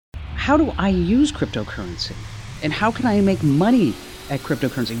how do I use cryptocurrency? And how can I make money at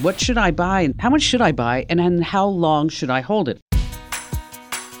cryptocurrency? What should I buy? And how much should I buy? And then how long should I hold it?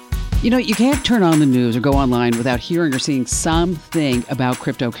 You know, you can't turn on the news or go online without hearing or seeing something about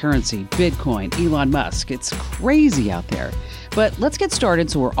cryptocurrency, Bitcoin, Elon Musk. It's crazy out there. But let's get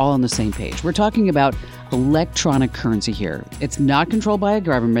started so we're all on the same page. We're talking about electronic currency here. It's not controlled by a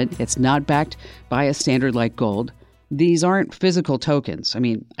government. It's not backed by a standard like gold. These aren't physical tokens. I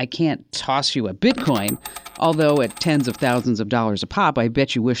mean, I can't toss you a Bitcoin, although at tens of thousands of dollars a pop, I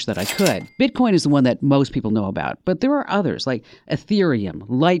bet you wish that I could. Bitcoin is the one that most people know about, but there are others like Ethereum,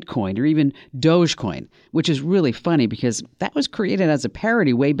 Litecoin, or even Dogecoin, which is really funny because that was created as a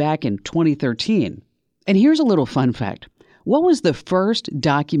parody way back in 2013. And here's a little fun fact. What was the first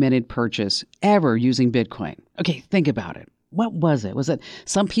documented purchase ever using Bitcoin? Okay, think about it. What was it? Was it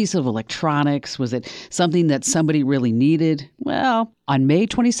some piece of electronics? Was it something that somebody really needed? Well, on May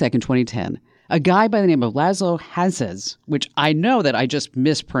 22nd, 2010, a guy by the name of Laszlo Hanyecz, which I know that I just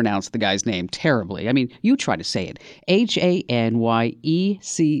mispronounced the guy's name terribly. I mean, you try to say it.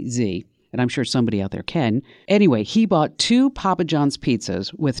 Hanyecz, and I'm sure somebody out there can. Anyway, he bought 2 Papa John's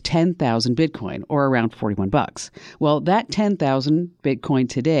pizzas with 10,000 Bitcoin, or around $41. Well, that 10,000 Bitcoin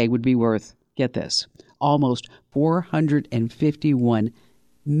today would be worth, get this, almost $451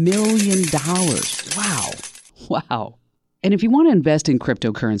 million. Wow. And if you want to invest in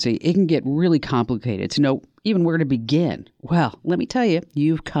cryptocurrency, it can get really complicated to know even where to begin. Well, let me tell you,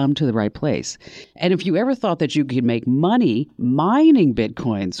 you've come to the right place. And if you ever thought that you could make money mining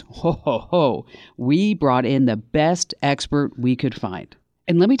Bitcoins, we brought in the best expert we could find.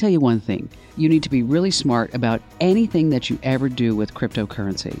 And let me tell you one thing. You need to be really smart about anything that you ever do with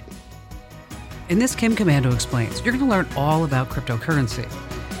cryptocurrency. In this Kim Komando Explains, you're going to learn all about cryptocurrency.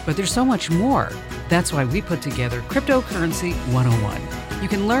 But there's so much more. That's why we put together Cryptocurrency 101. You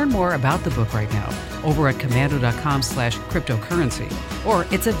can learn more about the book right now over at komando.com/cryptocurrency, or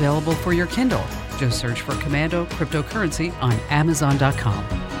it's available for your Kindle. Just search for Komando Cryptocurrency on Amazon.com.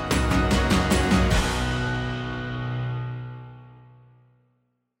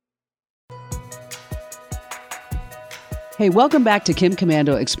 Hey, welcome back to Kim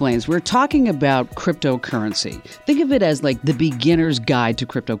Komando Explains. We're talking about cryptocurrency. Think of it as like the beginner's guide to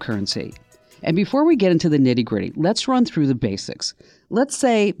cryptocurrency. And before we get into the nitty-gritty, let's run through the basics. Let's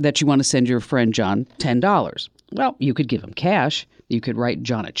say that you want to send your friend John $10. Well, you could give him cash. You could write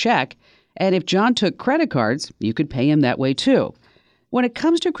John a check. And if John took credit cards, you could pay him that way too. When it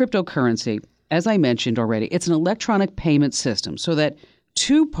comes to cryptocurrency, as I mentioned already, it's an electronic payment system so that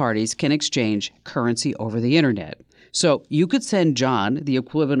 2 parties can exchange currency over the internet. So you could send John the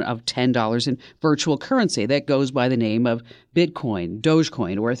equivalent of $10 in virtual currency that goes by the name of Bitcoin,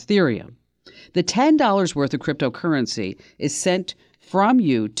 Dogecoin, or Ethereum. The $10 worth of cryptocurrency is sent from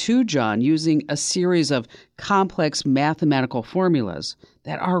you to John using a series of complex mathematical formulas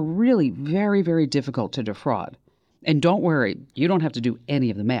that are really very, very difficult to defraud. And don't worry, you don't have to do any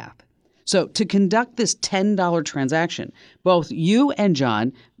of the math. So to conduct this $10 transaction, both you and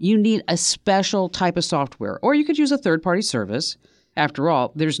John, you need a special type of software, or you could use a third-party service. After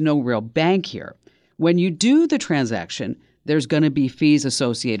all, there's no real bank here. When you do the transaction, there's going to be fees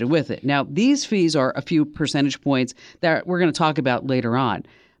associated with it. Now, these fees are a few percentage points that we're going to talk about later on.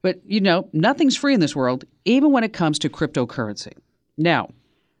 But, you know, nothing's free in this world, even when it comes to cryptocurrency. Now,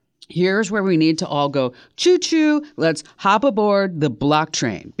 here's where we need to all go, choo-choo, let's hop aboard the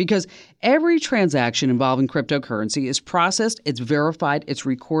blockchain. Because every transaction involving cryptocurrency is processed, it's verified, it's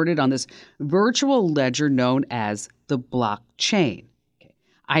recorded on this virtual ledger known as the blockchain. Okay.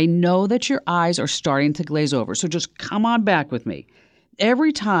 I know that your eyes are starting to glaze over, so just come on back with me.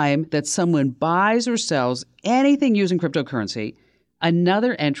 Every time that someone buys or sells anything using cryptocurrency,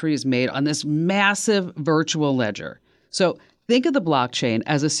 another entry is made on this massive virtual ledger. So think of the blockchain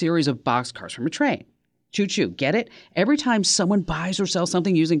as a series of boxcars from a train. Choo-choo, get it? Every time someone buys or sells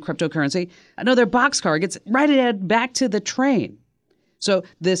something using cryptocurrency, another boxcar gets right back to the train. So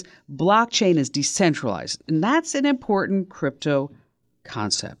this blockchain is decentralized, and that's an important crypto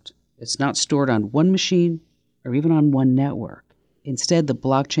concept. It's not stored on one machine or even on one network. Instead, the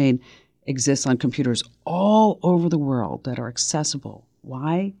blockchain exists on computers all over the world that are accessible.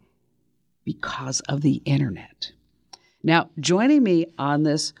 Why? Because of the internet. Now, joining me on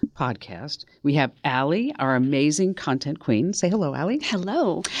this podcast, we have Allie, our amazing content queen. Say hello, Allie.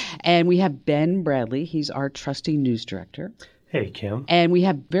 Hello. And we have Ben Bradley. He's our trusty news director. Hey, Kim. And we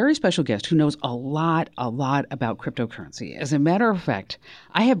have a very special guest who knows a lot about cryptocurrency. As a matter of fact,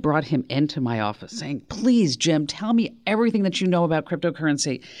 I have brought him into my office saying, please, Jim, tell me everything that you know about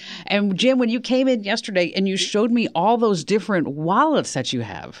cryptocurrency. And Jim, when you came in yesterday and you showed me all those different wallets that you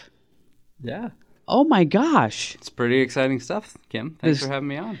have, Yeah. Oh my gosh. It's pretty exciting stuff, Kim. Thanks for having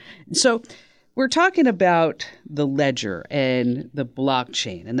me on. So we're talking about the ledger and the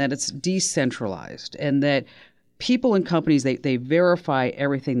blockchain and that it's decentralized and that people and companies, they verify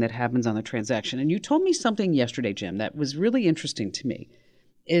everything that happens on the transaction. And you told me something yesterday, Jim, that was really interesting to me,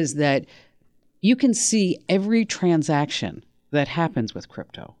 is that you can see every transaction that happens with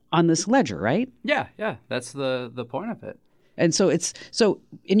crypto on this ledger, right? Yeah. That's the point of it. And so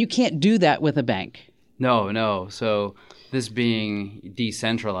and you can't do that with a bank. No. So this being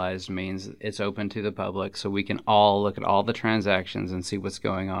decentralized means it's open to the public, so we can all look at all the transactions and see what's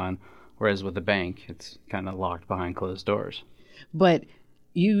going on. Whereas with a bank, it's kind of locked behind closed doors. But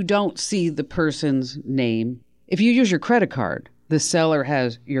you don't see the person's name. If you use your credit card, the seller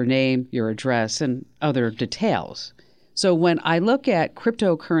has your name, your address, and other details. So when I look at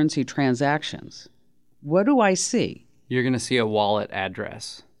cryptocurrency transactions, what do I see? You're going to see a wallet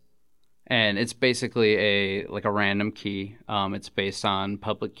address. And it's basically a random key. It's based on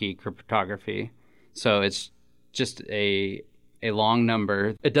public key cryptography. So it's just a long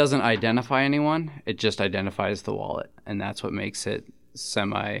number. It doesn't identify anyone. It just identifies the wallet. And that's what makes it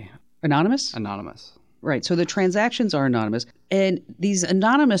Anonymous? Anonymous. Right. So the transactions are anonymous. And these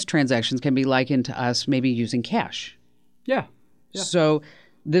anonymous transactions can be likened to us maybe using cash. Yeah. So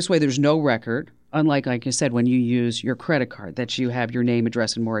this way there's no record. Unlike, like you said, when you use your credit card, that you have your name,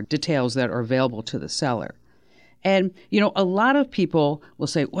 address, and more details that are available to the seller. And, a lot of people will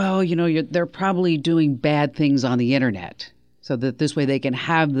say, well, they're probably doing bad things on the internet so that this way they can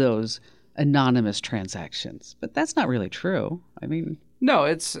have those anonymous transactions. But that's not really true. I mean... No,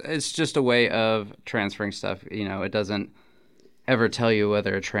 it's just a way of transferring stuff. It doesn't ever tell you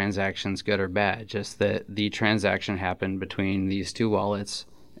whether a transaction's good or bad, just that the transaction happened between these two wallets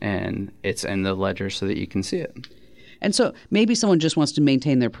and it's in the ledger so that you can see it. And so maybe someone just wants to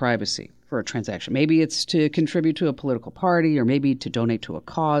maintain their privacy for a transaction. Maybe it's to contribute to a political party or maybe to donate to a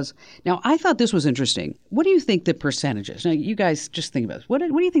cause. Now, I thought this was interesting. What do you think the percentage is? Now, you guys just think about this. What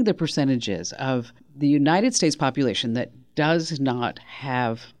do you think the percentage is of the United States population that does not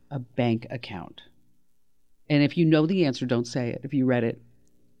have a bank account? And if you know the answer, don't say it. If you read it.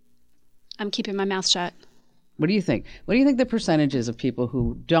 I'm keeping my mouth shut. What do you think? What do you think the percentage is of people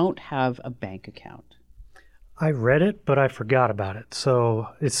who don't have a bank account? I read it, but I forgot about it. So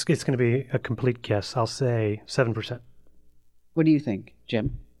it's going to be a complete guess. I'll say 7%. What do you think,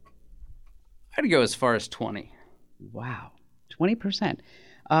 Jim? I'd go as far as 20. Wow, 20%.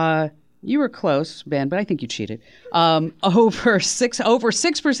 You were close, Ben, but I think you cheated. Over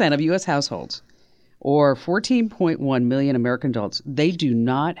 6% of U.S. households, or 14.1 million American adults, they do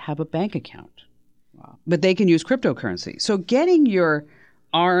not have a bank account. Wow. But they can use cryptocurrency. So getting your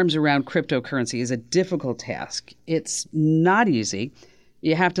arms around cryptocurrency is a difficult task. It's not easy.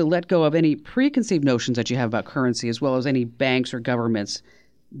 You have to let go of any preconceived notions that you have about currency, as well as any banks or governments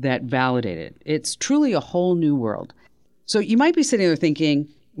that validate it. It's truly a whole new world. So you might be sitting there thinking,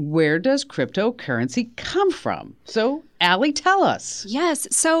 where does cryptocurrency come from? So, Allie, tell us. Yes.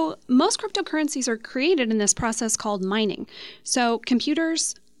 So most cryptocurrencies are created in this process called mining. So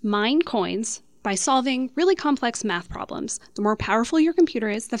computers mine coins by solving really complex math problems. The more powerful your computer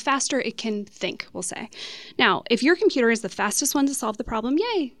is, the faster it can think, we'll say. Now, if your computer is the fastest one to solve the problem,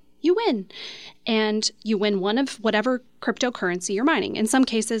 yay, you win. And you win one of whatever cryptocurrency you're mining. In some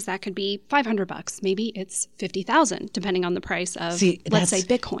cases, that could be $500. Maybe it's $50,000, depending on the price of, let's say,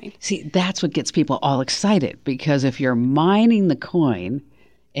 Bitcoin. See, that's what gets people all excited, because if you're mining the coin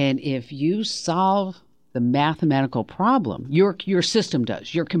and if you solve the mathematical problem, your system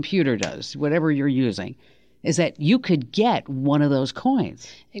does, your computer does, whatever you're using, is that you could get one of those coins.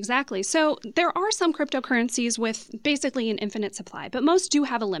 Exactly. So there are some cryptocurrencies with basically an infinite supply, but most do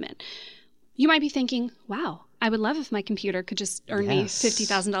have a limit. You might be thinking, wow, I would love if my computer could just earn me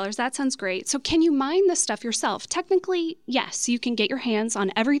 $50,000. That sounds great. So can you mine this stuff yourself? Technically, yes, you can get your hands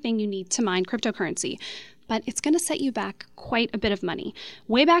on everything you need to mine cryptocurrency, but it's going to set you back quite a bit of money.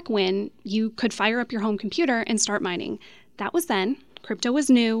 Way back when, you could fire up your home computer and start mining. That was then. Crypto was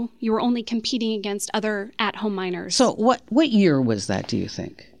new. You were only competing against other at-home miners. So what year was that, do you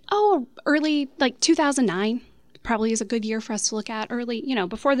think? Oh, early, 2009 probably is a good year for us to look at, early,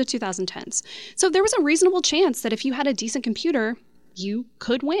 before the 2010s. So there was a reasonable chance that if you had a decent computer, you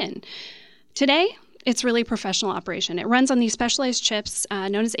could win. Today, it's really a professional operation. It runs on these specialized chips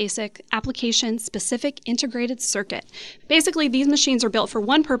known as ASIC, application-specific integrated circuit. Basically, these machines are built for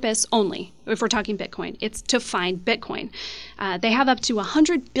one purpose only, if we're talking Bitcoin. It's to find Bitcoin. They have up to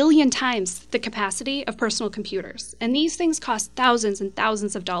 100 billion times the capacity of personal computers. And these things cost thousands and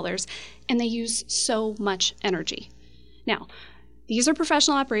thousands of dollars, and they use so much energy. Now, These are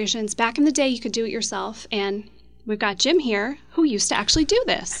professional operations. Back in the day, you could do it yourself. And we've got Jim here who used to actually do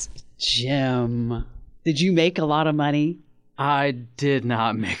this. Jim, did you make a lot of money? I did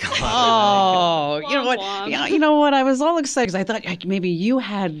not make a lot of money. Oh, you know what? You know what? I was all excited because I thought like, maybe you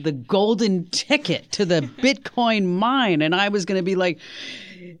had the golden ticket to the Bitcoin mine, and I was going to be like,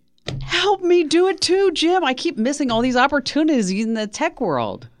 help me do it too, Jim. I keep missing all these opportunities in the tech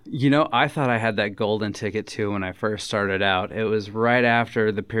world. You know, I thought I had that golden ticket too when I first started out. It was right after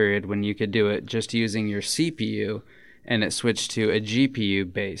the period when you could do it just using your CPU, and it switched to a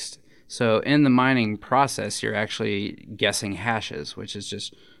GPU based. So in the mining process, you're actually guessing hashes, which is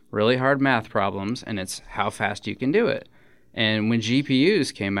just really hard math problems, and it's how fast you can do it. And when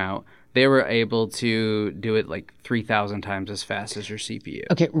GPUs came out, they were able to do it like 3,000 times as fast as your CPU.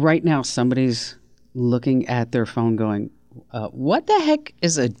 Okay, right now somebody's looking at their phone going, what the heck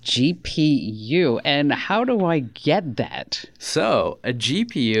is a GPU, and how do I get that? So a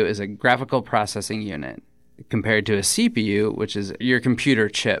GPU is a graphical processing unit, compared to a CPU, which is your computer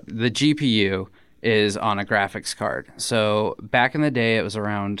chip. The GPU is on a graphics card. So back in the day, it was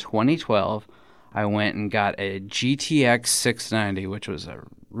around 2012, I went and got a GTX 690, which was a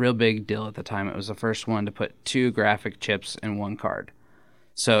real big deal at the time. It was the first one to put 2 graphic chips in one card.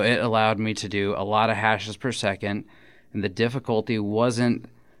 So it allowed me to do a lot of hashes per second, and the difficulty wasn't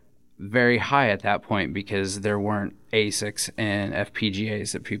very high at that point because there weren't ASICs and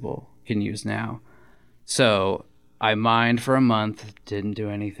FPGAs that people can use now. So I mined for a month, didn't do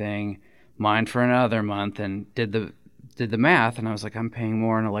anything, mined for another month, and did the math, and I was like, I'm paying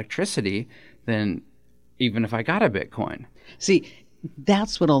more in electricity than even if I got a Bitcoin. See,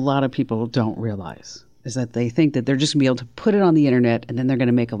 that's what a lot of people don't realize, is that they think that they're just going to be able to put it on the internet and then they're going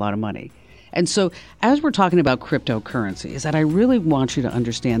to make a lot of money. And so as we're talking about cryptocurrency, is that I really want you to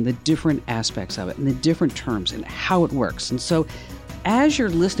understand the different aspects of it and the different terms and how it works. And so as you're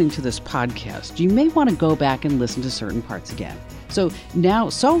listening to this podcast, you may want to go back and listen to certain parts again. So now,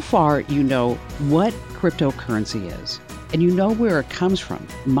 so far, you know what cryptocurrency is, and you know where it comes from,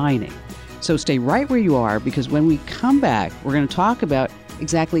 mining. So stay right where you are, because when we come back, we're going to talk about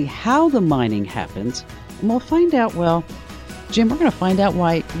exactly how the mining happens, and we'll find out, well, Jim, we're going to find out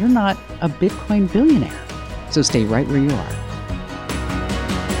why you're not a Bitcoin billionaire. So stay right where you are.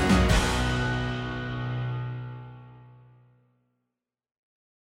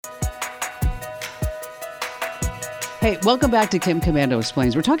 Hey, welcome back to Kim Komando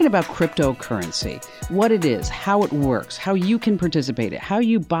Explains. We're talking about cryptocurrency, what it is, how it works, how you can participate in it, how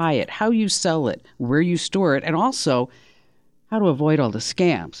you buy it, how you sell it, where you store it, and also how to avoid all the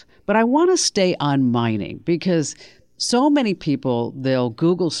scams. But I want to stay on mining because so many people, they'll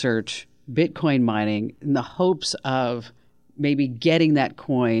Google search Bitcoin mining in the hopes of maybe getting that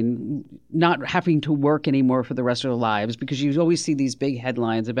coin, not having to work anymore for the rest of their lives, because you always see these big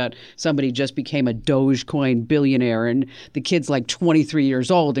headlines about somebody just became a Dogecoin billionaire and the kid's like 23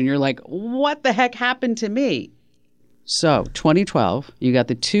 years old and you're like, what the heck happened to me? So 2012, you got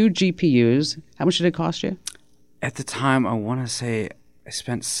the 2 GPUs. How much did it cost you? At the time, I want to say I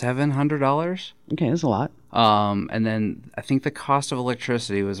spent $700. Okay, that's a lot. And then I think the cost of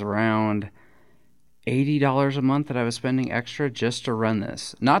electricity was around $80 a month that I was spending extra just to run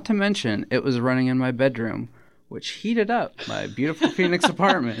this. Not to mention, it was running in my bedroom, which heated up my beautiful Phoenix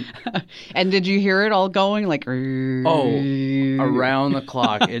apartment. And did you hear it all going like? Oh, around the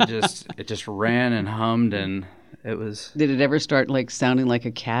clock. It just ran and hummed, and it was. Did it ever start like sounding like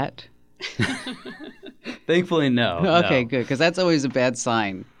a cat? Thankfully, no. Okay, no. good, because that's always a bad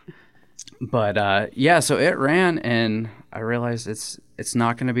sign. But yeah, so it ran, and I realized it's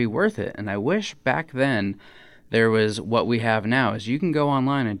not going to be worth it. And I wish back then there was what we have now, is you can go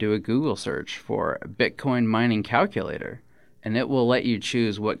online and do a Google search for a Bitcoin mining calculator, and it will let you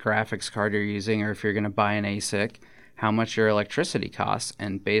choose what graphics card you're using, or if you're going to buy an ASIC, how much your electricity costs,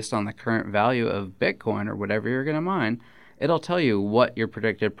 and based on the current value of Bitcoin or whatever you're going to mine, it'll tell you what your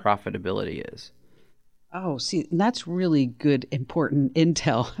predicted profitability is. Oh, see, that's really good, important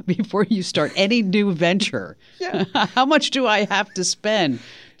intel before you start any new venture. Yeah. How much do I have to spend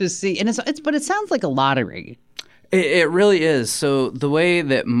to see? And but it sounds like a lottery. It really is. So the way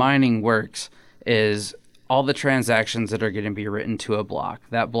that mining works is all the transactions that are going to be written to a block.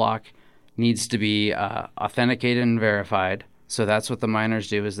 That block needs to be authenticated and verified. So that's what the miners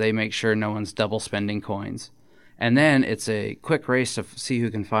do, is they make sure no one's double spending coins. And then it's a quick race to see who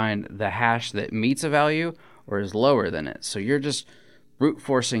can find the hash that meets a value or is lower than it. So you're just brute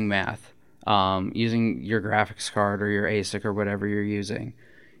forcing math using your graphics card or your ASIC or whatever you're using.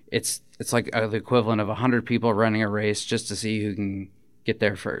 It's like the equivalent of 100 people running a race just to see who can get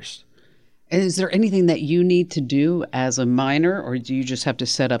there first. And is there anything that you need to do as a miner, or do you just have to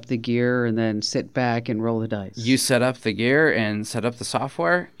set up the gear and then sit back and roll the dice? You set up the gear and set up the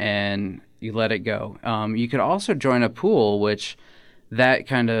software, and you let it go. You could also join a pool, which that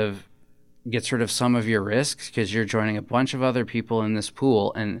kind of gets rid of some of your risks because you're joining a bunch of other people in this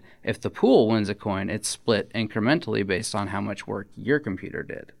pool. And if the pool wins a coin, it's split incrementally based on how much work your computer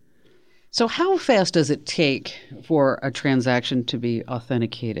did. So how fast does it take for a transaction to be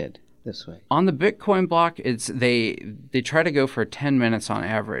authenticated this way? On the Bitcoin block, they try to go for 10 minutes on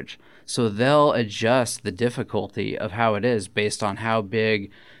average. So they'll adjust the difficulty of how it is based on how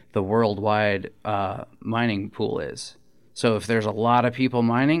big the worldwide mining pool is. So if there's a lot of people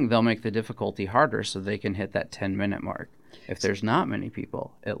mining, they'll make the difficulty harder so they can hit that 10-minute mark. If there's not many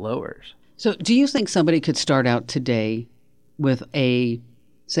people, it lowers. So do you think somebody could start out today with a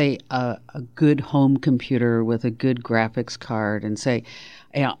good home computer with a good graphics card and say,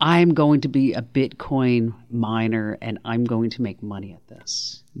 I'm going to be a Bitcoin miner and I'm going to make money at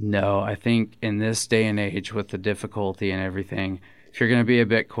this? No, I think in this day and age with the difficulty and everything, if you're going to be a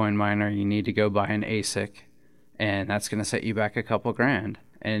Bitcoin miner, you need to go buy an ASIC, and that's going to set you back a couple grand.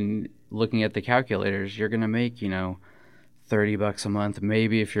 And looking at the calculators, you're going to make, $30 a month.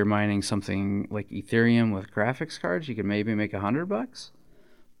 Maybe if you're mining something like Ethereum with graphics cards, you could maybe make $100.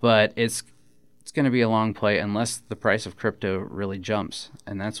 But it's going to be a long play unless the price of crypto really jumps.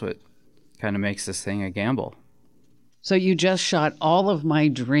 And that's what kind of makes this thing a gamble. So you just shot all of my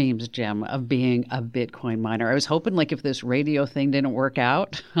dreams, Jim, of being a Bitcoin miner. I was hoping if this radio thing didn't work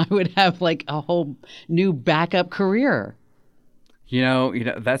out, I would have a whole new backup career.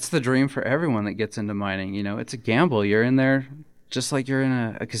 That's the dream for everyone that gets into mining. It's a gamble. You're in there just like you're in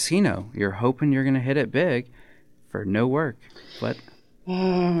a casino. You're hoping you're going to hit it big for no work. But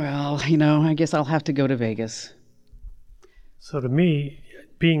oh, well, I guess I'll have to go to Vegas. So to me,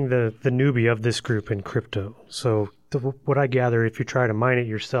 being the newbie of this group in crypto, what I gather, if you try to mine it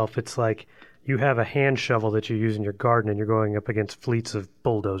yourself, it's like you have a hand shovel that you use in your garden and you're going up against fleets of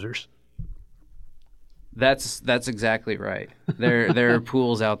bulldozers. That's exactly right. There are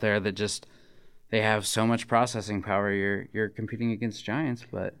pools out there that they have so much processing power. You're competing against giants,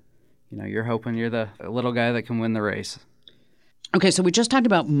 but you're hoping you're the little guy that can win the race. Okay, so we just talked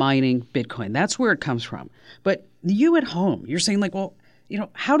about mining Bitcoin. That's where it comes from. But you at home, you're saying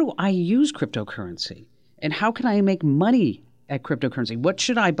how do I use cryptocurrency? And how can I make money at cryptocurrency? What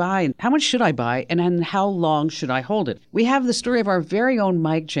should I buy? And how much should I buy? And how long should I hold it? We have the story of our very own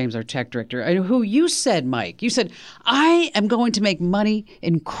Mike James, our tech director, who you said, Mike, I am going to make money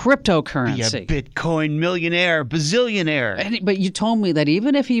in cryptocurrency. Be a Bitcoin millionaire, bazillionaire. But you told me that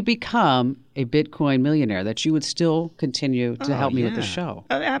even if you become a Bitcoin millionaire, that you would still continue to help me with the show.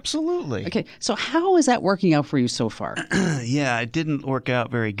 Absolutely. Okay, so how is that working out for you so far? Yeah, it didn't work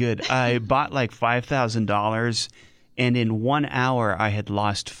out very good. I bought $5,000, and in 1 hour I had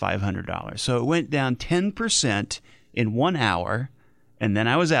lost $500. So it went down 10% in 1 hour, and then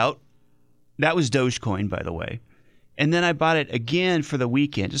I was out. That was Dogecoin, by the way. And then I bought it again for the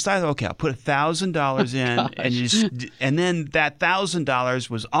weekend. Just thought, okay, I'll put $1,000 in, and then that $1,000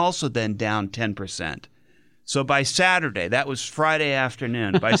 was also then down 10%. So by Saturday, that was Friday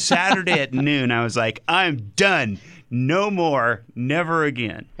afternoon. By Saturday at noon, I was like, I'm done. No more. Never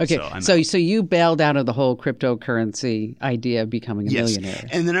again. Okay, so you bailed out of the whole cryptocurrency idea of becoming a millionaire.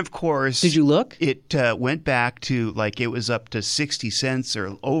 And then, of course, did you look? It went back to it was up to 60 cents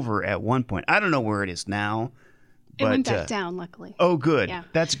or over at one point. I don't know where it is now. It went back down, luckily. Oh, good. Yeah.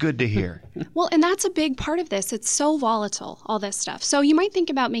 That's good to hear. Well, and that's a big part of this. It's so volatile, all this stuff. So you might think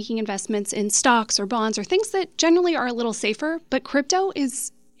about making investments in stocks or bonds or things that generally are a little safer, but crypto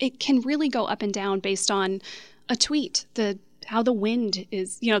it can really go up and down based on a tweet, how the wind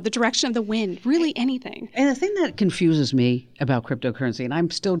is, the direction of the wind, really anything. And the thing that confuses me about cryptocurrency, and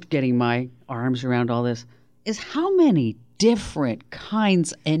I'm still getting my arms around all this, is how many different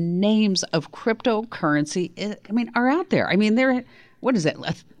kinds and names of cryptocurrency are out there. There, what is it,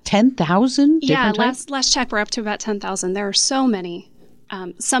 10,000? Yeah, last check, we're up to about 10,000. There are so many.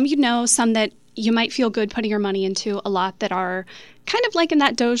 Some some that you might feel good putting your money into, a lot that are kind of like in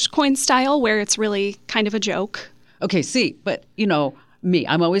that Dogecoin style where it's really kind of a joke. Okay, but me,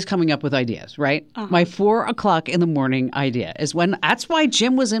 I'm always coming up with ideas, right? Uh-huh. My 4:00 in the morning idea is that's why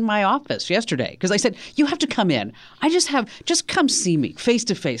Jim was in my office yesterday, because I said, you have to come in. Just come see me face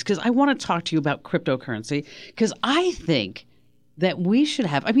to face, because I want to talk to you about cryptocurrency, because I think that we should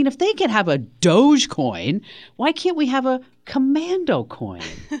have, if they can have a Dogecoin, why can't we have a Commando coin?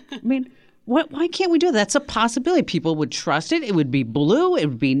 Why can't we do that? That's a possibility. People would trust it. It would be blue. It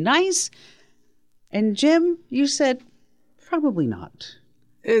would be nice. And Jim, you said, probably not.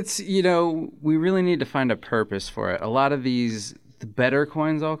 It's, we really need to find a purpose for it. A lot of these, the better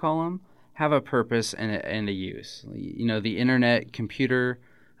coins, I'll call them, have a purpose and a use. The internet computer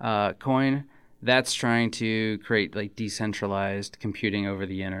coin, that's trying to create like decentralized computing over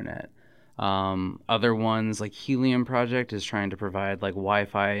the internet. Other ones like Helium Project is trying to provide like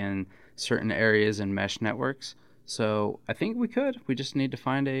Wi-Fi in certain areas and mesh networks. So I think we just need to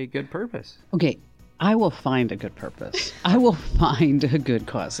find a good purpose. Okay, I will find a good purpose. I will find a good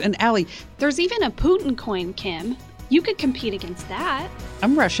cause. And Allie, There's even a Putin coin, Kim. You could compete against that.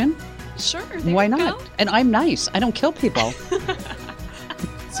 I'm Russian. Sure. Why not? Go. And I'm nice. I don't kill people.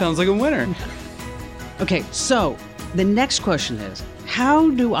 Sounds like a winner. Okay, so the next question is, how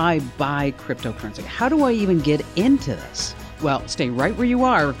do I buy cryptocurrency? How do I even get into this? Well, stay right where you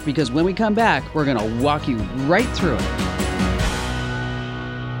are, because when we come back, we're going to walk you right through it.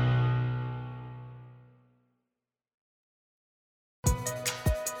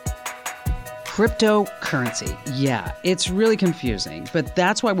 Cryptocurrency. Yeah, it's really confusing, but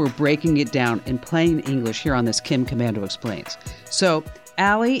that's why we're breaking it down in plain English here on this Kim Komando Explains. So,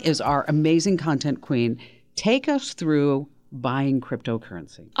 Allie is our amazing content queen. Take us through buying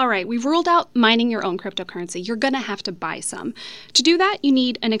cryptocurrency. All right, we've ruled out mining your own cryptocurrency. You're going to have to buy some. To do that, you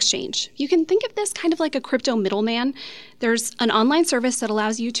need an exchange. You can think of this kind of like a crypto middleman. There's an online service that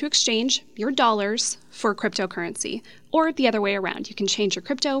allows you to exchange your dollars for cryptocurrency, or the other way around. You can change your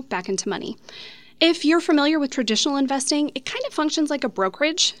crypto back into money. If you're familiar with traditional investing, it kind of functions like a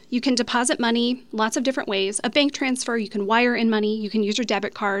brokerage. You can deposit money lots of different ways. A bank transfer, you can wire in money, you can use your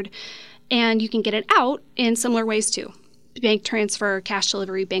debit card, and you can get it out in similar ways too. Bank transfer, cash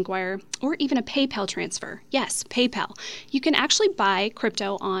delivery, bank wire, or even a PayPal transfer. Yes, PayPal. You can actually buy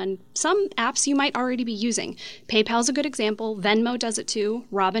crypto on some apps you might already be using. PayPal is a good example. Venmo does it too.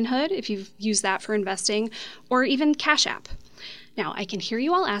 Robinhood, if you've used that for investing, or even Cash App. Now, I can hear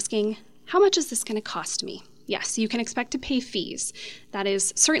you all asking, how much is this going to cost me? Yes, you can expect to pay fees. That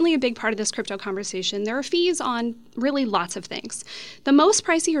is certainly a big part of this crypto conversation. There are fees on really lots of things. The most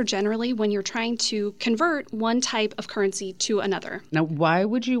pricey are generally when you're trying to convert one type of currency to another. Now, why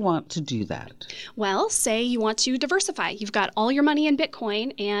would you want to do that? Well, say you want to diversify. You've got all your money in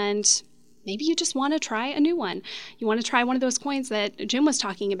Bitcoin and maybe you just want to try a new one. You want to try one of those coins that Jim was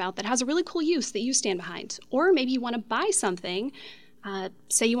talking about that has a really cool use that you stand behind. Or maybe you want to buy something.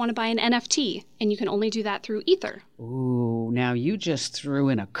 Say you want to buy an NFT, and you can only do that through Ether. Ooh, now you just threw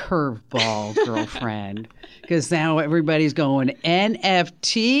in a curveball, girlfriend. Because now everybody's going,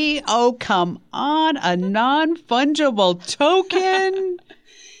 NFT? Oh, come on, a non-fungible token?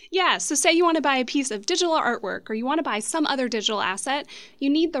 Yeah, so say you want to buy a piece of digital artwork or you want to buy some other digital asset, you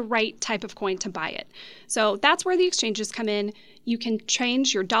need the right type of coin to buy it. So that's where the exchanges come in. You can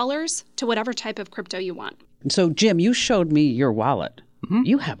change your dollars to whatever type of crypto you want. So, Jim, you showed me your wallet. Mm-hmm.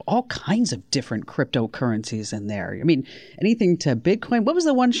 You have all kinds of different cryptocurrencies in there. I mean, anything to Bitcoin. What was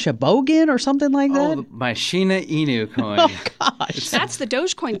the one, Shebogan or something like that? Oh, my Shiba Inu coin. Oh, gosh. That's the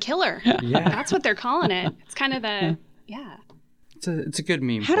Dogecoin killer. Yeah. That's what they're calling it. It's kind of the, yeah. It's a good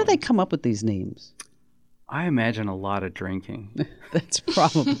meme. How do they come up with these names? I imagine a lot of drinking. That's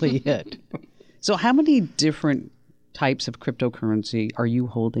probably it. So how many different types of cryptocurrency are you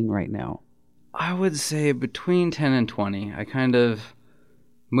holding right now? I would say between 10 and 20. I kind of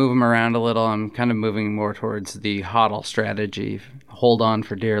move them around a little. I'm kind of moving more towards the HODL strategy. Hold on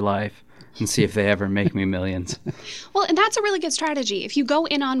for dear life and see if they ever make me millions. Well, and that's a really good strategy. If you go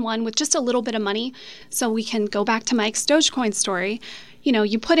in on one with just a little bit of money, so we can go back to Mike's Dogecoin story,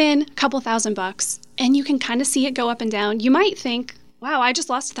 you put in a couple $1,000 and you can kind of see it go up and down. You might think, wow, I just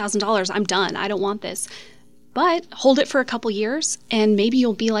lost $1,000. I'm done. I don't want this. But hold it for a couple years and maybe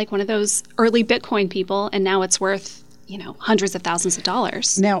you'll be like one of those early Bitcoin people and now it's worth, hundreds of thousands of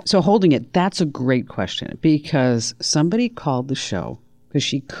dollars. Now, so holding it, that's a great question because somebody called the show because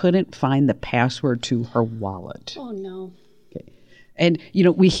she couldn't find the password to her wallet. Oh, no. Okay. And,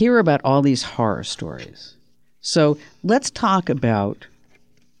 we hear about all these horror stories. So let's talk about,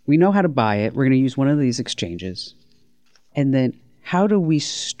 we know how to buy it. We're going to use one of these exchanges. And then how do we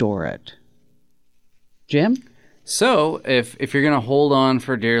store it? Jim? So if you're going to hold on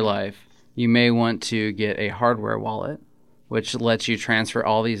for dear life, you may want to get a hardware wallet, which lets you transfer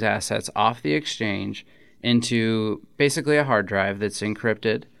all these assets off the exchange into basically a hard drive that's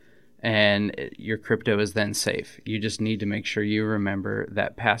encrypted, and your crypto is then safe. You just need to make sure you remember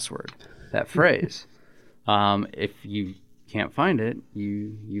that password, that phrase. If you can't find it,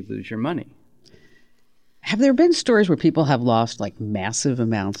 you lose your money. Have there been stories where people have lost massive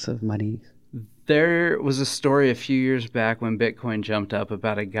amounts of money? There was a story a few years back when Bitcoin jumped up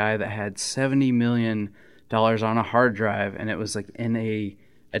about a guy that had $70 million on a hard drive, and it was in a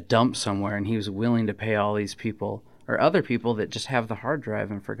a dump somewhere, and he was willing to pay all these people or other people that just have the hard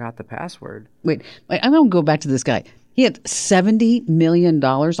drive and forgot the password. Wait, I'm going to go back to this guy. He had $70 million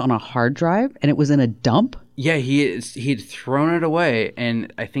on a hard drive, and it was in a dump? Yeah, he'd thrown it away,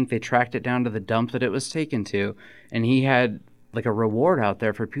 and I think they tracked it down to the dump that it was taken to, and he had like a reward out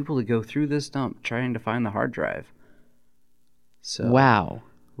there for people to go through this dump trying to find the hard drive. So Wow.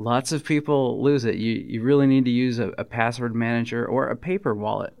 lots of people lose it. You really need to use a password manager or a paper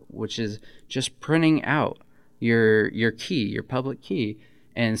wallet, which is just printing out your key, your public key,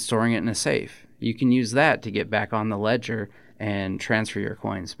 and storing it in a safe. You can use that to get back on the ledger and transfer your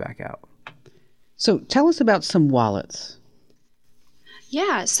coins back out. So tell us about some wallets.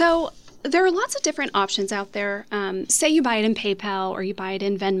 Yeah, so there are lots of different options out there. Say you buy it in PayPal or you buy it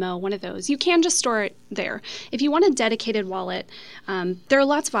in Venmo, one of those. You can just store it there. If you want a dedicated wallet, there are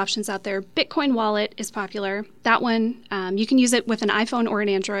lots of options out there. Bitcoin Wallet is popular. That one, you can use it with an iPhone or an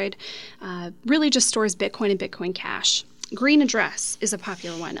Android. Really just stores Bitcoin and Bitcoin Cash. Green Address is a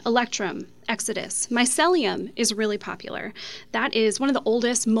popular one. Electrum, Exodus. Mycelium is really popular. That is one of the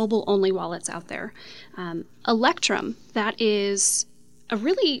oldest mobile-only wallets out there. Electrum, that is a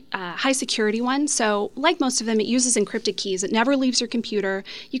really high security one. So like most of them, it uses encrypted keys. It never leaves your computer.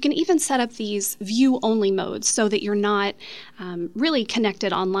 You can even set up these view-only modes so that you're not really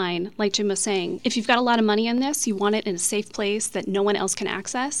connected online, like Jim was saying. If you've got a lot of money in this, you want it in a safe place that no one else can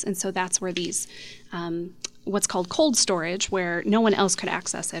access. And so that's where these what's called cold storage, where no one else could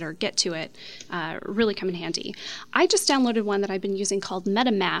access it or get to it, really come in handy. I just downloaded one that I've been using called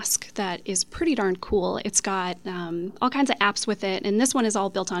MetaMask that is pretty darn cool. It's got all kinds of apps with it, and this one is all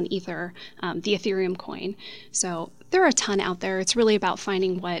built on Ether, the Ethereum coin. So there are a ton out there. It's really about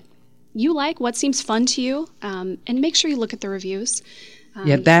finding what you like, what seems fun to you, and make sure you look at the reviews.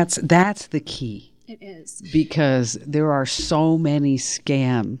 Yeah, that's the key. It is. Because there are so many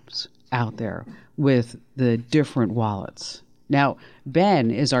scams out there with the different wallets. Now, Ben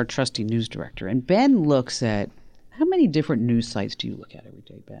is our trusty news director, and Ben looks at how many different news sites do you look at every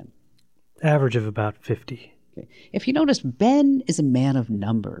day, Ben? Average of about 50. Okay. If you notice, Ben is a man of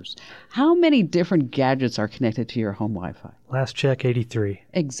numbers. How many different gadgets are connected to your home Wi-Fi? Last check, 83.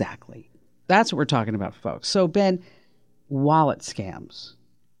 Exactly. That's what we're talking about, folks. So, Ben, wallet scams.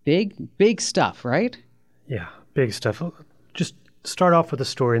 Big stuff, right? Yeah, big stuff. Just start off with a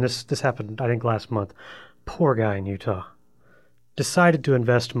story, and this happened, I think, last month. Poor guy in Utah decided to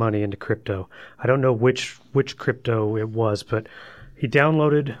invest money into crypto. I don't know which crypto it was, but he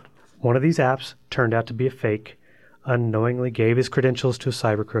downloaded one of these apps, turned out to be a fake, unknowingly gave his credentials to a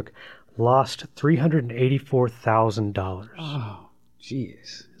cybercrook, lost $384,000. Oh,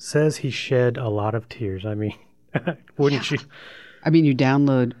 jeez. Says he shed a lot of tears. I mean, wouldn't you? I mean, you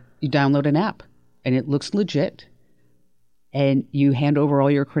download an app, and it looks legit, and you hand over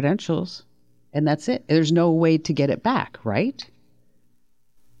all your credentials, and that's it. There's no way to get it back, right?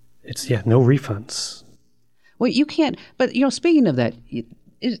 No refunds. Well, you can't. But speaking of that,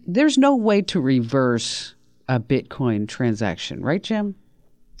 there's no way to reverse a Bitcoin transaction, right, Jim?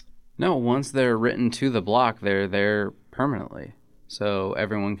 No, once they're written to the block, they're there permanently. So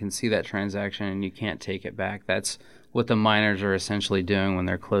everyone can see that transaction, and you can't take it back. That's what the miners are essentially doing when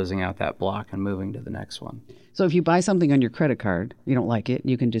they're closing out that block and moving to the next one. So if you buy something on your credit card, you don't like it,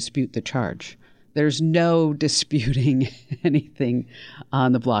 you can dispute the charge. There's no disputing anything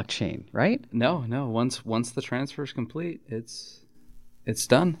on the blockchain, right? No. Once the transfer is complete, it's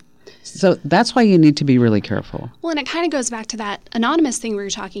done. So that's why you need to be really careful. Well, and it kind of goes back to that anonymous thing we were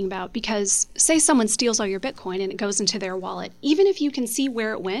talking about, because say someone steals all your Bitcoin and it goes into their wallet. Even if you can see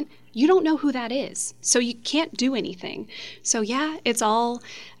where it went, you don't know who that is. So you can't do anything. So yeah, it's all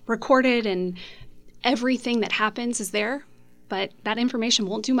recorded and everything that happens is there, but that information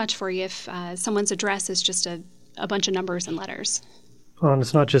won't do much for you if someone's address is just a bunch of numbers and letters. Well, and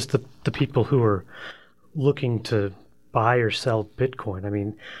it's not just the people who are looking to buy or sell Bitcoin. I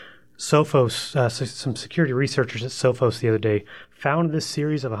mean, Sophos, some security researchers at Sophos the other day found this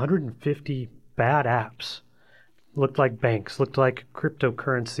series of 150 bad apps. Looked like banks, looked like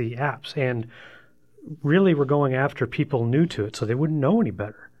cryptocurrency apps, and really were going after people new to it, so they wouldn't know any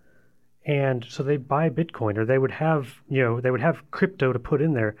better. And so they buy Bitcoin, or they would have crypto to put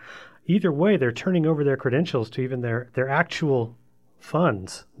in there. Either way, they're turning over their credentials to even their actual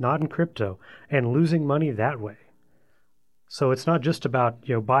funds, not in crypto, and losing money that way. So it's not just about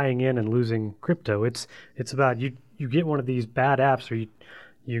buying in and losing crypto. It's about you get one of these bad apps, or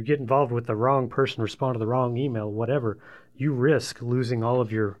you get involved with the wrong person, respond to the wrong email, whatever. You risk losing all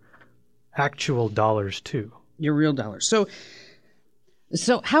of your actual dollars too. Your real dollars. So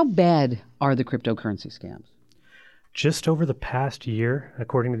how bad are the cryptocurrency scams? Just over the past year,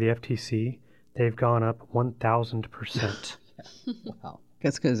 according to the FTC, they've gone up 1,000%. Wow.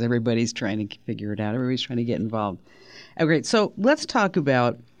 That's because everybody's trying to figure it out. Everybody's trying to get involved. Oh, great. So let's talk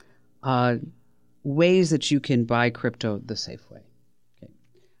about ways that you can buy crypto the safe way. Okay.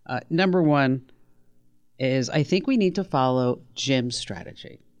 Number one is I think we need to follow Jim's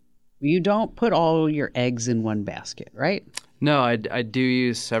strategy. You don't put all your eggs in one basket, right? No, I do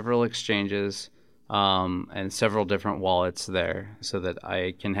use several exchanges and several different wallets there so that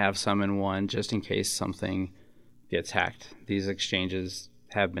I can have some in one just in case something gets hacked. These exchanges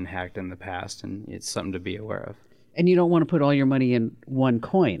have been hacked in the past, and it's something to be aware of. And you don't want to put all your money in one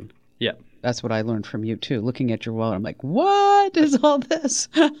coin. Yeah. That's what I learned from you, too. Looking at your wallet, I'm like, what is all this?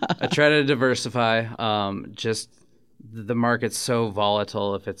 I try to diversify. Just the market's so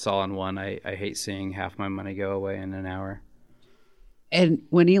volatile. If it's all in one, I hate seeing half my money go away in an hour. And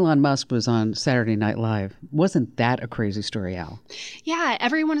when Elon Musk was on Saturday Night Live, wasn't that a crazy story, Al? Yeah,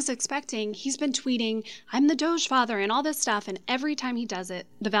 everyone is expecting. He's been tweeting, I'm the Doge father and all this stuff. And every time he does it,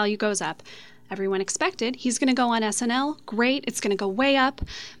 the value goes up. Everyone expected he's going to go on SNL. Great. It's going to go way up.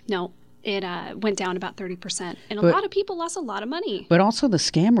 No, it went down about 30%. And a lot of people lost a lot of money. But also the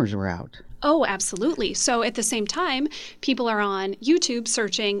scammers were out. Oh, absolutely. So at the same time, people are on YouTube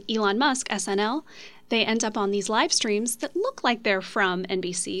searching Elon Musk, SNL. They end up on these live streams that look like they're from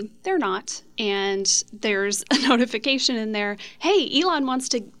NBC. They're not. And there's a notification in there, hey, Elon wants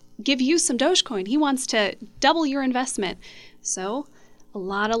to give you some Dogecoin. He wants to double your investment. So a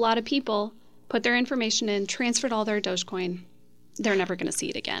lot of people put their information in, transferred all their Dogecoin. They're never going to see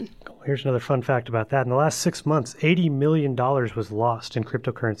it again. Here's another fun fact about that. In the last 6 months, $80 million was lost in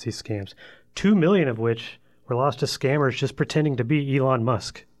cryptocurrency scams, $2 million of which were lost to scammers just pretending to be Elon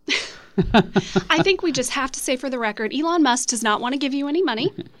Musk. I think we just have to say for the record, Elon Musk does not want to give you any money.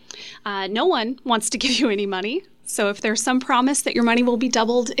 No one wants to give you any money. So if there's some promise that your money will be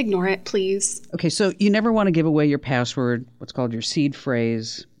doubled, ignore it, please. Okay, so you never want to give away your password, what's called your seed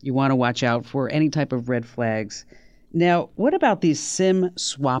phrase. You want to watch out for any type of red flags. Now, what about these SIM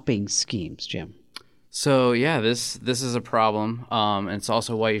swapping schemes, Jim? So yeah, this is a problem. And it's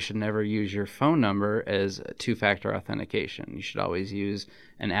also why you should never use your phone number as a two-factor authentication. You should always use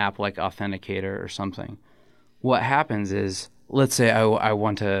an app like Authenticator or something. What happens is, let's say I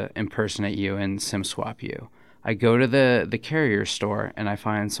want to impersonate you and SIM swap you. I go to the carrier store and I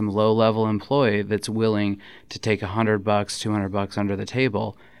find some low-level employee that's willing to take $100, $200 under the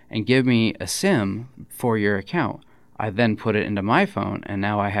table and give me a SIM for your account. I then put it into my phone, and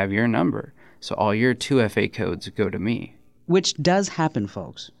now I have your number. So all your 2FA codes go to me. Which does happen,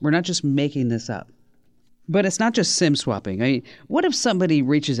 folks. We're not just making this up. But it's not just SIM swapping. I mean, what if somebody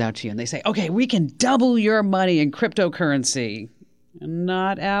reaches out to you and they say, okay, we can double your money in cryptocurrency?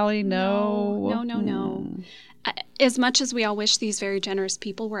 Not, Allie, no. No. As much as we all wish these very generous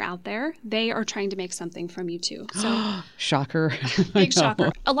people were out there, they are trying to make something from you too. So Shocker. Big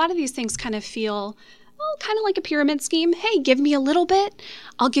shocker. A lot of these things kind of feel kind of like a pyramid scheme. Hey, give me a little bit,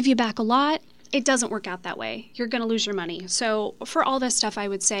 I'll give you back a lot. It doesn't work out that way. You're going to lose your money. So for all this stuff, I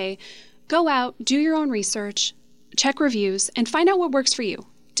would say go out, do your own research, check reviews, and find out what works for you.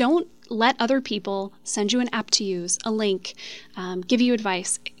 Don't let other people send you an app to use, a link, give you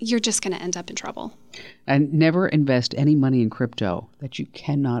advice. You're just going to end up in trouble. And never invest any money in crypto that you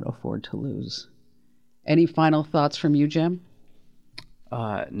cannot afford to lose. Any final thoughts from you, Jim?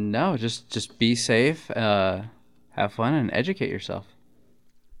 No, just be safe, have fun, and educate yourself.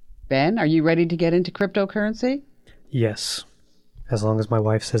 Ben, are you ready to get into cryptocurrency? Yes, as long as my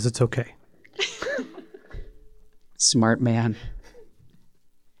wife says it's okay. Smart man.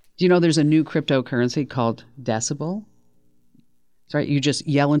 Do you know there's a new cryptocurrency called Decibel? That's right. You just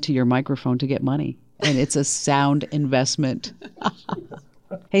yell into your microphone to get money, and it's a sound investment.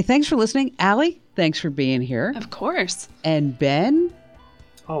 Hey, thanks for listening. Allie, thanks for being here. Of course. And Ben.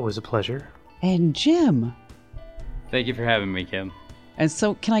 Always a pleasure. And Jim. Thank you for having me, Kim. And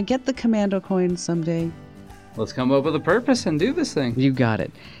so, can I get the Commando coin someday? Let's come up with a purpose and do this thing. You got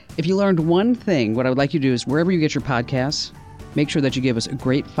it. If you learned one thing, what I would like you to do is wherever you get your podcasts, make sure that you give us a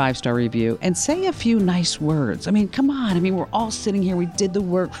great 5-star review and say a few nice words. I mean, come on. I mean, we're all sitting here. We did the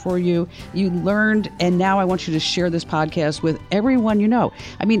work for you. You learned, and now I want you to share this podcast with everyone you know.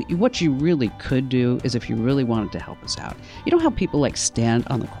 I mean, what you really could do is if you really wanted to help us out. You know how people like stand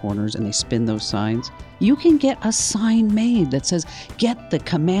on the corners and they spin those signs? You can get a sign made that says, get the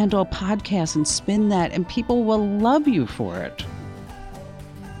Commando podcast and spin that, and people will love you for it.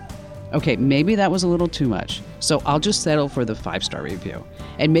 Okay, maybe that was a little too much. So I'll just settle for the 5-star review.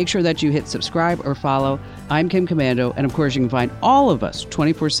 And make sure that you hit subscribe or follow I'm Kim Komando, and of course you can find all of us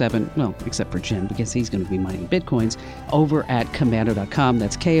 24/7, well, except for Jim, because he's going to be mining Bitcoins, over at komando.com.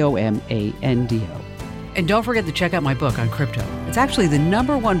 That's KOMANDO. And don't forget to check out my book on crypto. It's actually the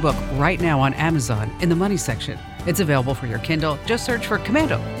 #1 book right now on Amazon in the money section. It's available for your Kindle. Just search for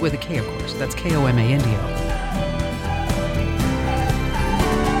Komando with a K, of course. That's KOMANDO.